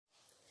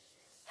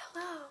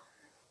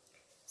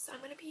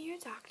going to be your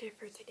doctor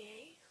for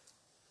today.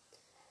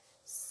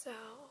 So,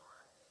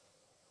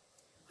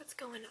 what's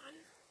going on?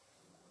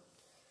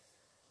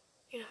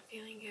 You're not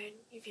feeling good?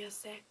 You feel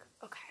sick?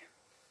 Okay.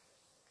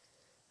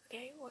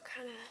 Okay, what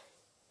kind of...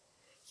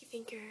 You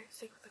think you're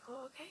sick with a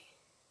cold? Okay.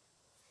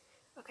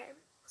 Okay,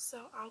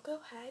 so I'll go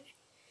ahead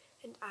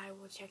and I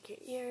will check your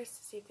ears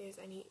to see if there's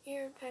any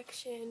ear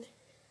infection.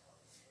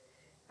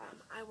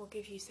 I will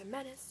give you some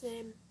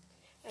medicine,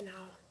 and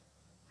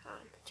I'll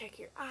check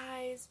your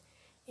eyes,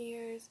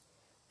 ears,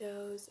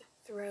 nose,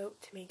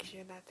 throat to make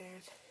sure that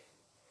there's...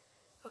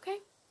 Okay?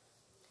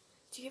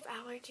 Do you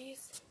have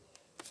allergies?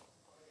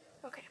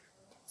 Okay.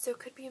 So it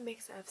could be a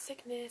mix of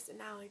sickness and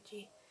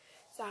allergy.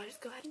 So I'll just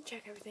go ahead and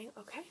check everything,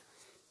 okay?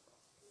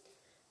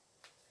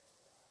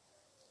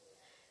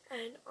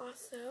 And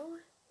also,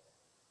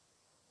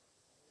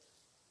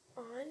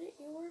 on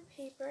your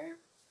paper,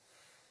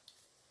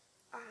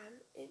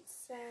 it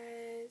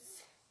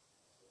says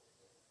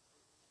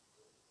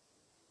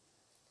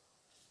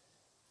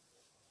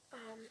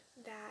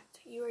that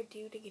you are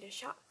due to get a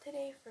shot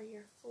today for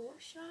your flu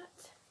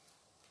shot.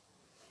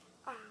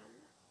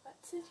 But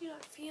since you're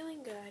not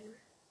feeling good,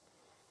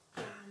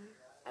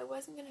 I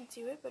wasn't gonna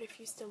do it, but if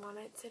you still want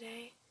it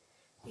today,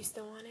 you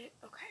still want it?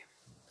 Okay.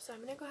 So I'm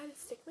gonna go ahead and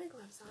stick my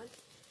gloves on,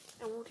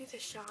 and we'll do the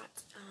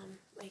shot,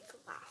 like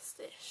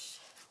last-ish,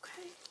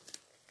 okay?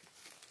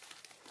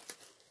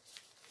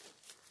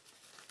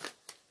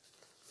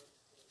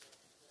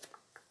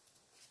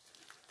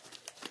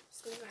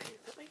 So I'm gonna go ahead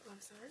and put my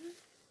gloves on.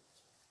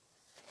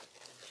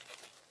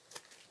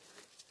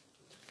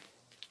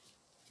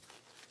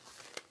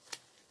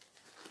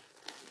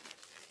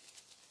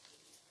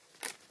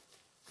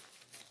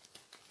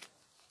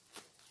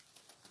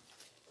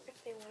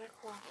 If they want to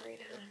cooperate,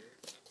 yeah.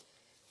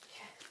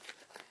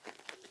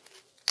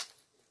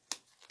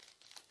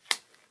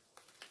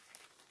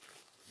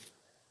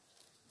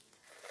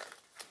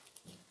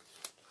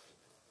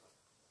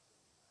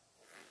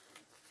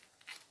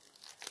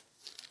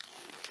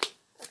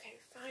 Okay,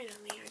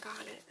 finally I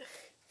got it.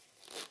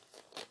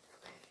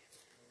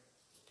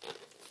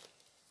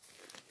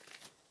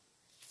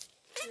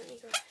 Let me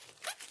go ahead.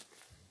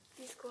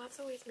 These gloves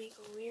always make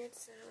a weird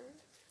sound.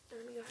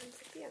 Let me go ahead and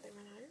stick the other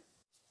one on.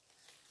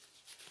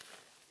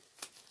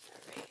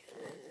 Alright,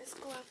 and then this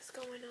glove is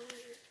going on.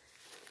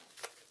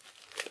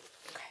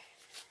 Okay.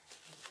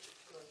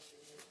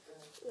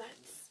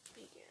 Let's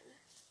begin.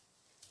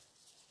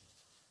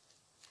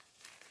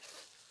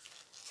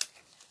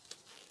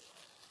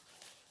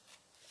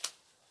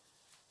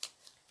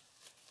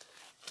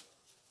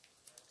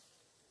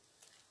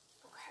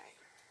 Okay.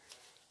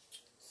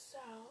 So,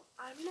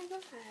 I'm gonna go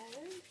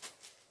ahead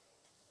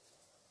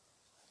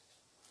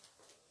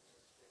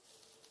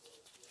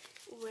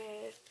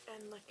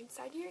and look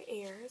inside your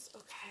ears,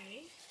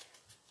 okay?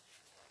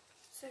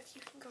 So if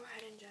you can go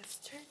ahead and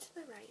just turn to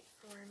the right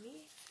for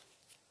me.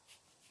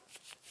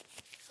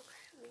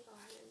 Okay, let me go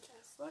ahead and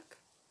just look.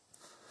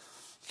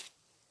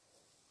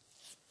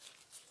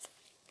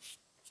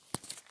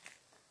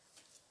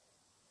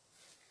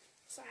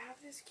 So I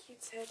have this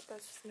Q-tip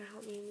that's just gonna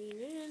help me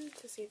lean in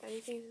to see if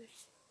anything.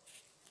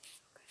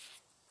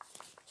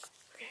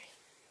 Okay.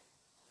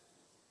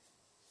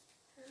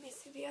 Let me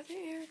see the other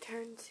ear.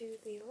 Turn to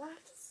the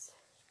left.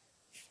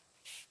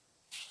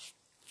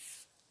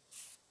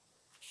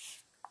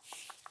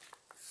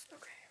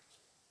 Okay.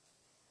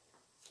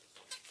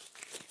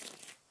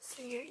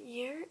 So your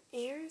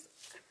ears,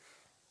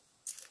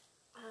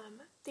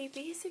 they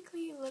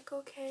basically look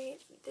okay.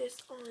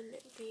 This on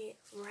the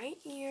right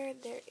ear,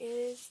 there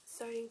is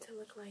starting to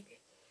look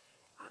like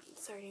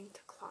starting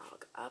to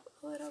clog up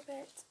a little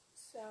bit.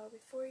 So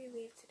before you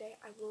leave today,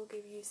 I will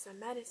give you some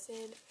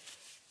medicine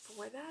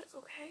for that,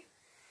 okay?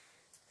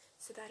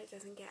 So that it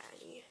doesn't get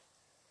any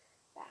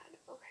bad,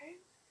 okay?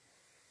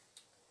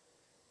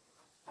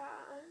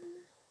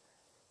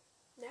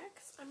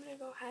 Next, I'm going to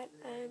go ahead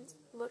and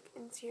look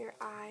into your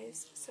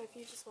eyes. So if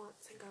you just want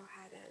to go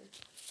ahead and...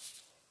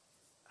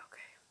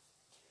 Okay.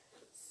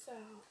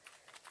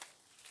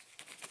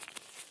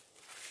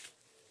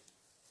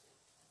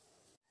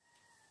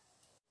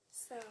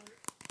 So,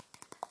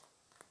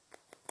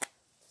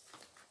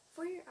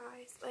 for your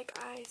eyes, like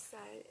I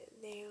said,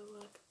 they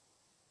look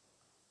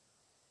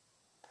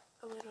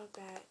a little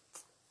bit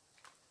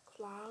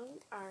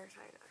clogged, or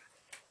sorry, not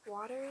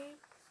watery.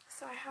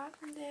 So I have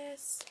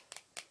this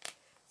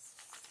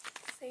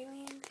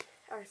saline,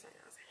 or sorry,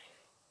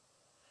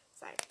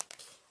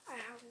 I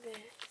have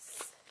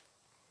this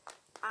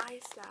eye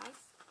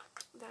stuff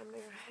that I'm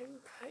going to go ahead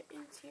and put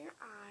into your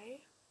eye.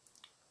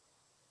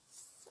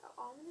 So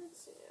all I'm going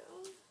to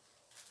do,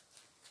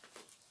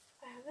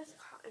 I have this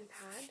cotton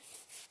pad.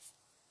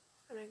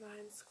 I'm going to go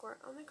ahead and squirt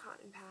on the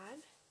cotton pad.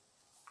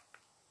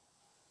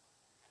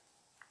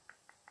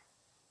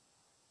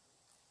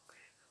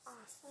 Okay,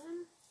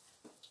 awesome.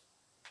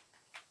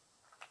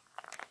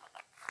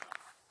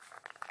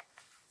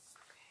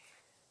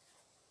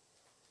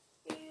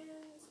 Okay.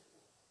 And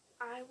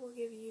I will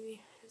give you the,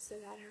 so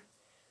that,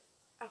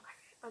 okay,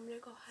 I'm going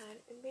to go ahead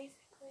and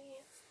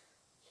basically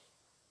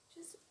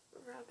just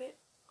rub it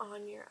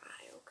on your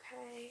eye,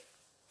 okay?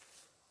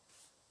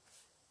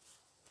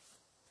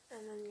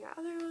 And then your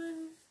other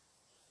one.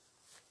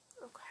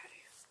 Okay.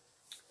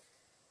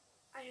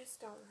 I just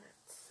don't want,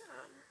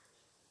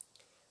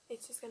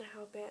 it's just gonna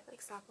help it,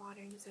 like, stop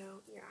watering so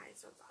your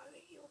eyes don't bother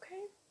you,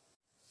 okay?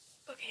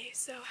 Okay,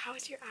 so how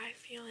is your eye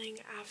feeling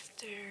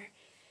after,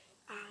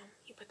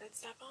 you put that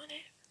stuff on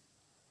it?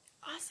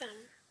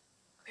 Awesome.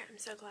 Okay, I'm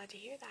so glad to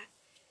hear that.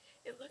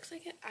 It looks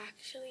like it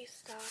actually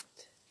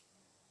stopped,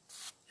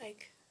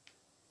 like,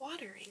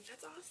 watering.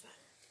 That's awesome.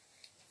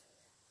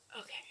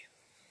 Okay.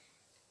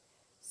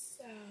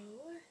 So,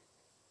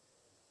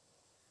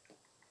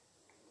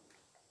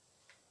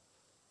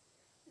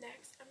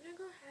 next, I'm gonna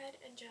go ahead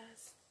and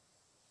just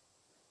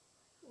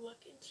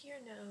look into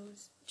your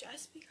nose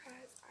just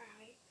because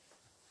I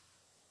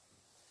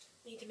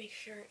need to make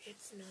sure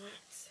it's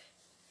not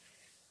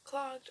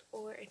clogged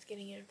or it's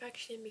getting an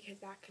infection, because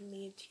that can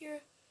lead to your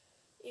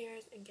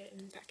ears and get an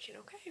infection.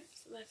 Okay,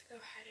 so let's go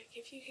ahead.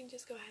 If you can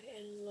just go ahead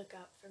and look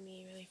up for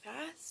me really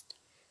fast.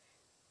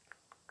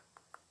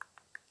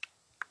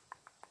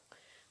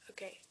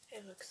 Okay,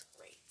 it looks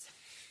great.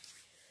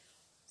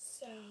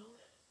 So,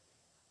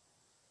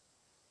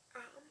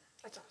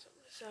 that's awesome.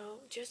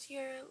 So just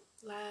your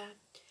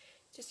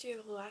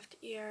left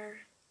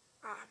ear,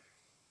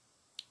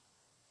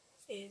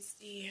 is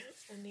the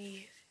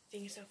only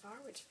thing so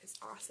far, which is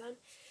awesome.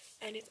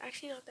 And it's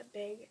actually not that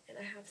big, and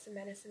I have some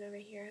medicine over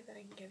here that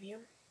I can give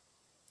you.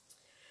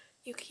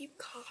 You keep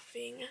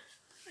coughing.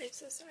 I'm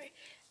so sorry.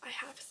 I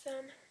have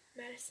some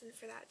medicine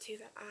for that too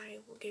that I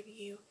will give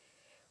you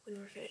when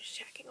we're finished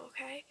checking,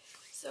 okay?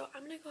 So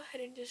I'm gonna go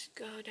ahead and just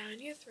go down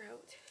your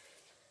throat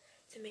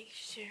to make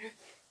sure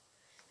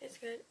it's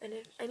good. And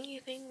if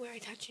anything where I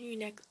touch on your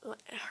neck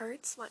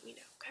hurts, let me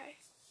know, okay?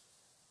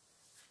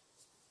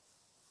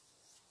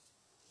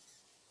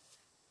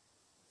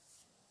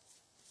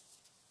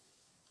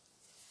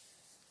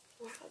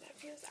 Wow, that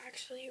feels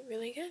actually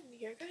really good.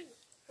 You're good.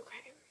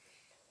 Okay.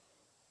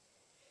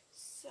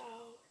 So,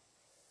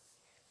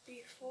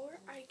 before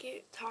I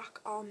talk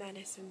all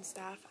medicine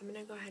stuff, I'm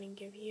gonna go ahead and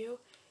give you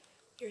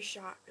your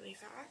shot really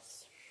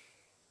fast.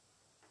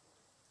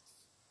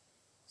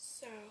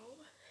 So,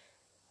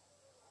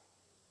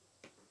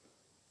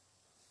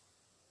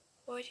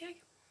 what would you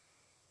like?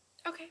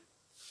 Okay.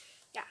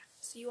 Yeah.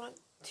 So you want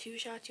 2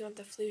 shots? You want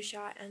the flu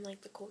shot and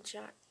like the cold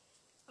shot?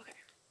 Okay.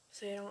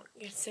 So you don't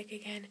get sick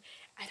again.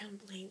 I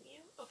don't blame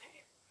you.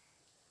 Okay.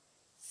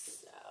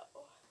 So,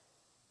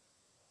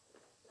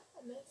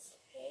 I'm gonna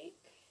take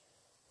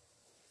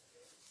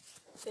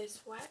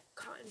this wet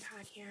cotton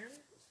pad here,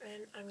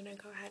 and I'm gonna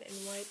go ahead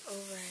and wipe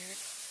over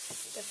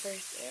the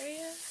first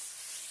area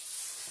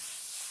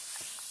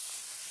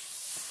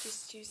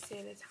just to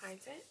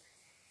sanitize it.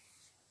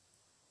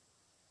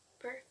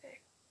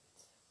 Perfect.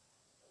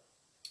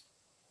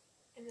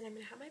 And then I'm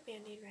gonna have my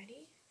band-aid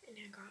ready, and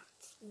I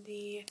got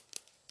the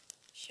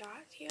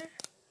shot here.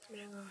 I'm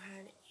gonna go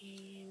ahead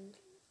and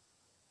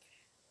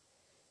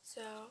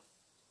so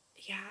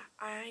yeah,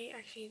 I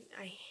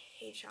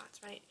hate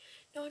shots, right?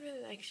 No one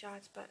really likes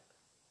shots, but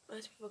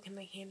most people can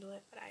like handle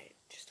it, but I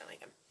just don't like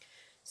them.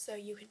 So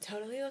you can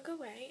totally look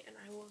away, and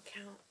I will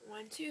count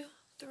 1, 2,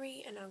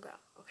 3, and I'll go.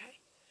 Okay,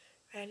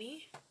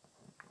 ready,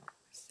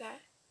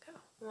 set, go.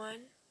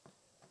 1,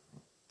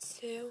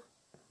 2,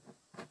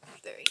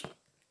 3.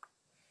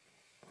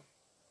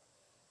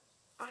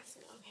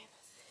 Awesome.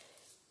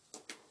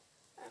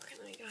 Okay,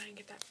 let me go ahead and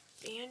get that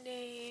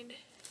band-aid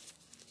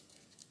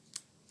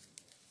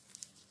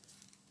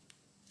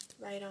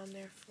right on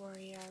there for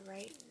you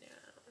right now.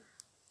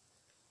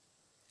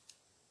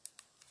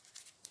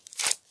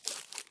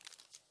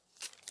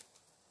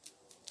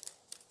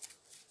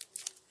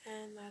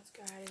 And let's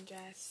go ahead and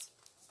just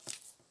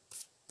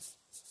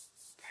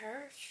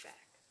perfect.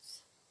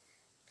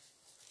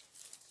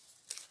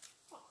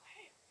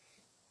 Okay.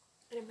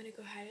 And I'm gonna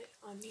go ahead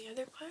on the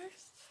other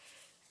parts.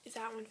 Is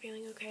that one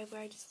feeling okay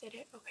where I just did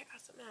it? Okay,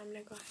 awesome. Now I'm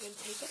gonna go ahead and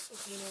take it and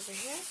clean over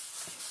here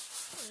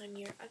on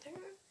your other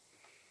arm.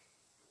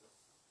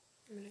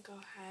 I'm gonna go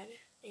ahead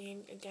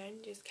and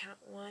again just count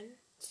 1,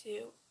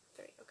 2,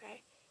 3,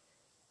 okay?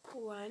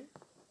 1,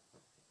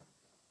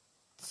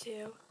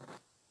 2,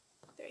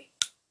 3.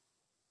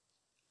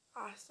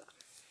 Awesome.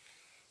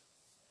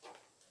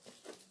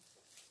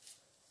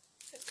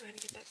 Let's go ahead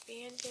and get that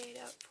band-aid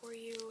up for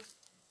you.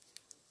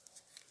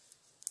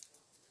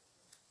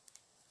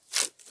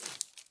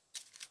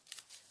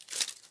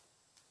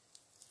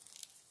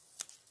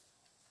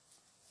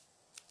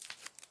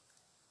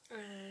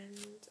 And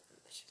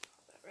let's just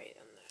pop that right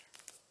in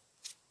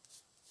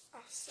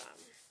there.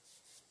 Awesome.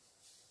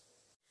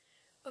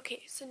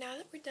 Okay, so now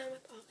that we're done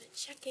with all the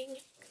checking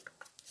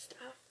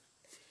stuff,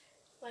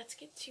 let's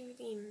get to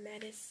the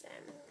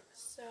medicine.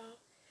 So,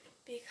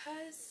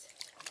 because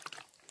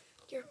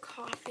you're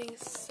coughing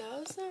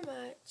so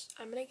much,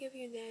 I'm going to give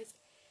you this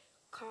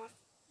cough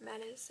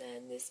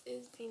medicine. This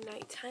is the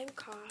nighttime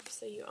cough,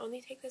 so you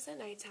only take this at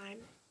nighttime.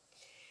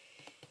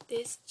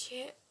 This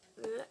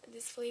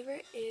flavor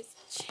is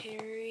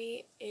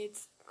cherry.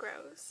 It's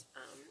gross.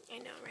 I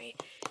know, right?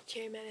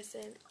 cherry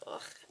medicine.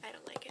 Ugh, I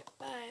don't like it,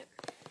 but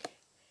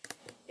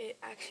it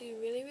actually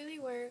really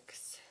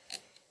works.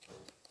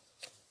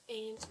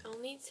 And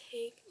only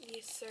take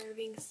the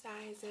serving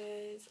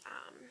sizes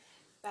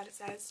that it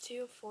says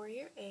to for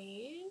your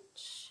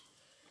age.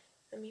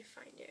 Let me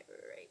find it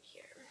right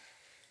here.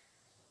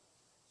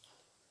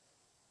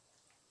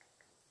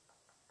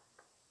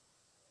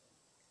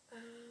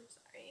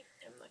 Sorry,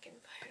 I'm looking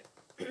for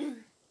it.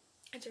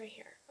 It's right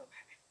here. Okay.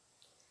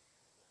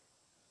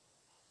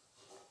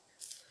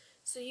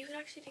 So you can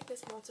actually take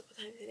this multiple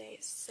times a day.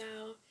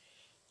 So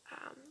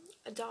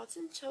adults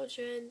and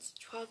children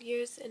 12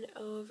 years and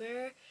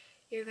over,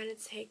 you're going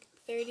to take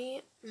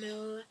 30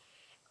 ml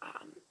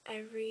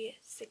every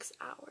 6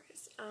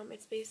 hours.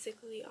 It's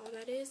basically, all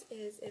that is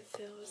it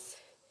fills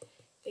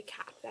the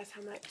cap. That's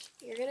how much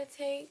you're going to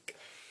take.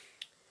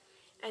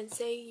 And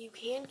say you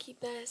can keep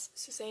this,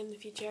 so say in the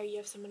future you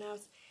have someone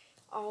else,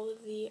 all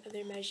of the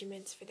other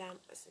measurements for them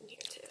is in here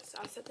too. So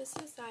I'll set this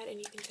aside and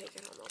you can take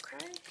it home,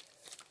 okay?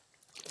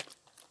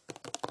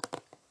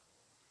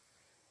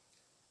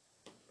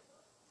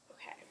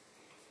 Okay.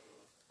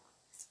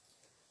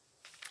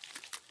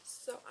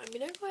 So I'm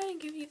going to go ahead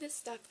and give you the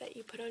stuff that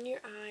you put on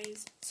your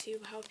eyes to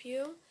help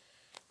you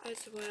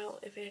as well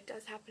if it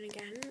does happen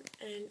again.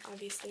 And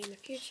obviously in the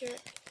future,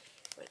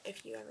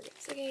 if you ever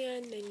get sick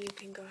again, then you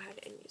can go ahead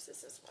and use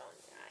this as well on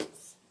your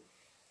eyes.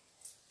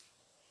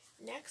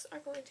 Next are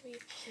going to be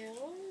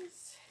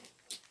pills.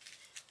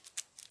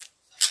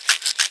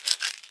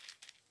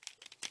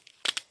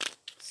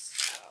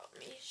 So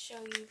let me show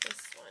you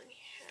this one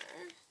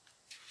here.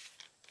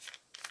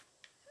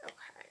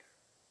 Okay.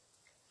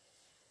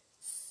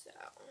 So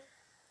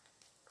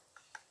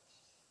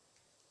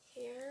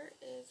here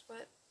is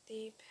what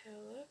the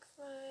pill looks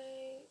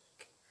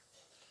like.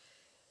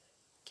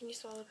 Can you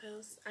swallow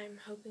pills? I'm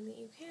hoping that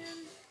you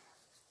can.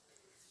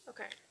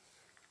 Okay.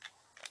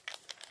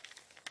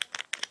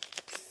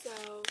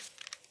 So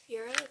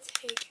you're gonna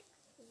take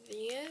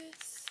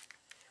this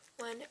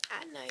one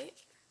at night.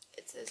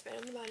 It says right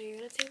on the bottom, you're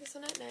gonna take this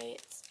one at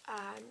night.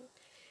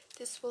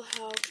 This will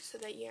help so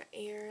that your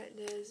ear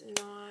does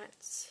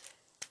not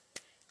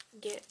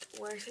get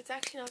worse. It's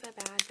actually not that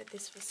bad, but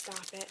this will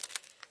stop it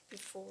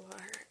before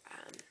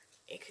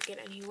it could get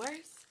any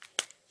worse.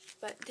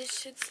 But this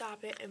should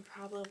stop it in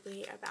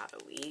probably about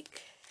a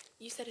week.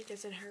 You said it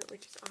doesn't hurt,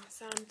 which is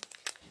awesome.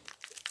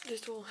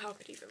 This will help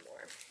it even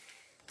more.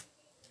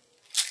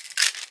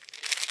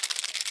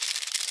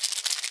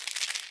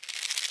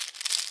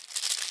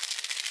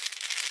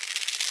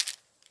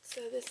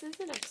 So this is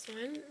the next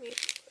one. Let me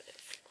put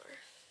it for.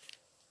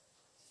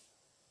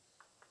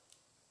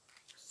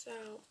 So,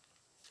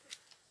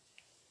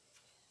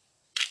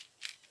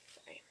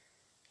 sorry.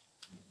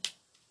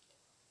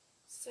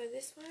 So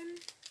this one,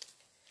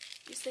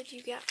 you said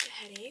you got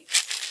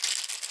headaches.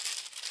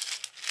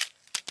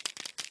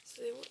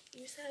 So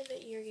you said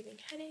that you're getting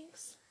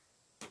headaches.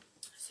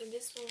 So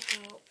this will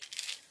help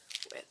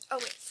with, oh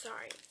wait,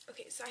 sorry.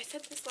 Okay, so I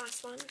said this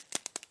last one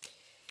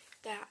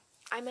that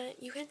I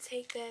meant you can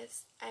take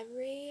this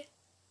every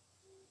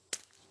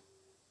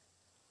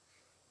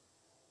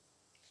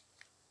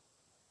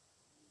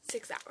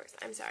 6 hours.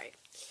 I'm sorry,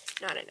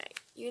 not at night.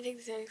 You can take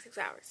this every 6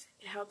 hours.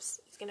 It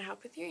helps. It's gonna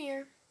help with your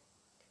ear.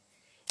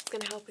 It's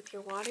gonna help with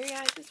your watery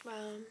eyes as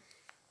well,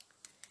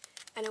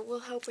 and it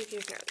will help with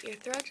your throat. Your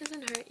throat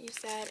doesn't hurt, you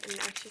said, and it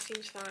actually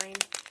seems fine.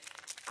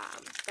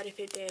 But if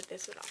it did,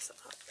 this would also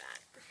help that.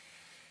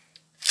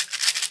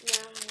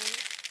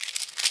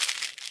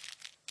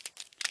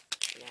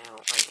 Now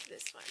onto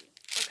this one.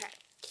 Okay,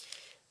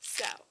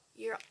 so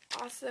you're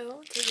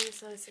also taking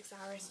this one in 6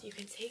 hours. So you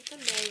can take them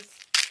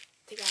both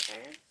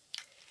together.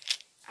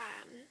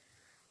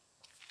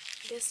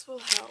 This will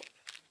help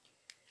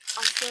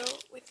also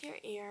with your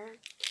ear.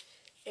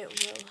 It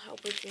will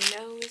help with your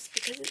nose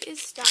because it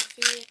is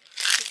stuffy.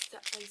 Just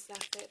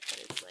unstuff it, but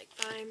it's like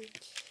fine.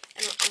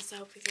 And it will also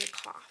help with your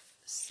cough.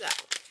 So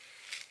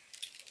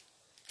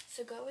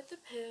go with the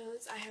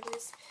pills. I have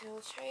this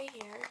pill tray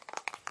here.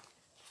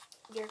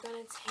 You're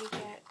gonna take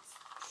it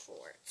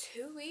for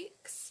 2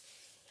 weeks,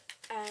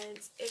 and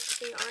if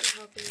they aren't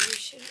helping, you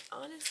should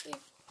honestly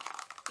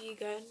be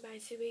good by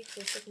 2 weeks.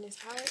 The sickness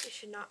part, it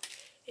should not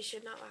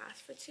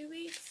last for 2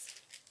 weeks.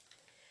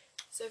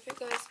 So if it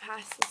goes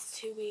past this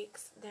 2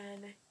 weeks,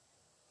 then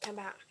come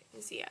back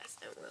and see us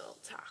and we'll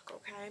talk,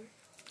 okay?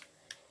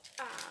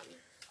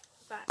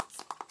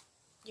 But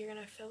you're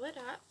gonna fill it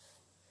up.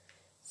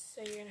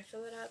 So you're gonna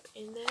fill it up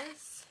in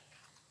this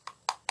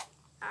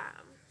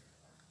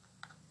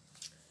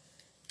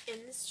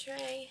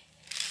tray,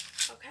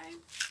 okay?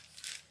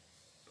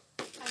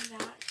 And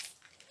that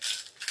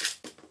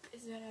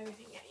is about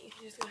everything. Yeah, you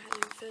can just go ahead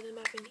and fill them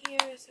up in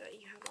here so that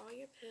you have all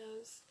your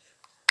pills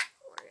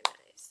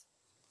organized.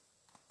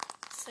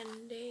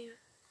 Sunday,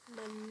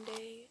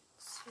 Monday,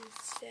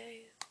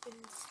 Tuesday,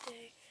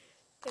 Wednesday,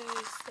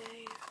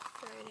 Thursday,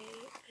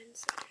 Friday, and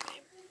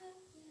Saturday.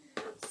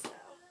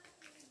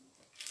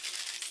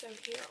 So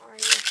here are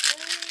your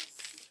pills,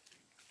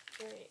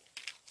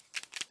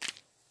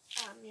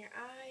 your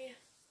eye,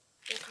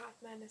 your cough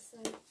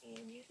medicine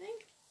and you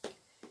think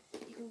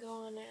you can go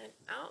on and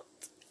out,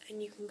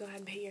 and you can go ahead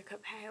and pay your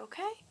copay,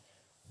 okay?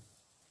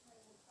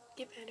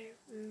 Get better.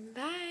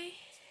 Bye.